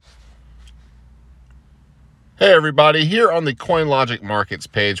Hey everybody, here on the CoinLogic Markets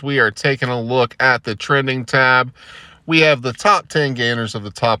page, we are taking a look at the trending tab. We have the top 10 gainers of the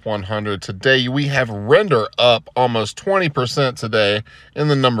top 100. Today we have Render up almost 20% today in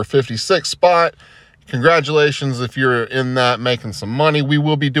the number 56 spot. Congratulations if you're in that making some money. We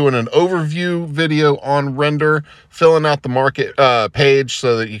will be doing an overview video on Render, filling out the market page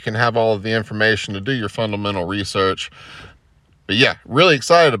so that you can have all of the information to do your fundamental research. But yeah, really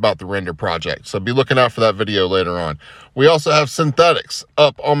excited about the Render project, so be looking out for that video later on. We also have Synthetics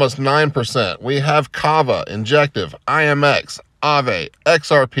up almost 9%. We have Kava, Injective, IMX, Aave,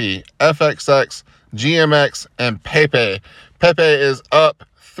 XRP, FXX, GMX, and Pepe. Pepe is up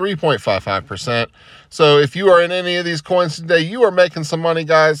 3.55%. So if you are in any of these coins today, you are making some money,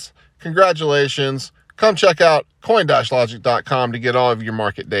 guys. Congratulations. Come check out coin-logic.com to get all of your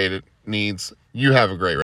market data needs. You have a great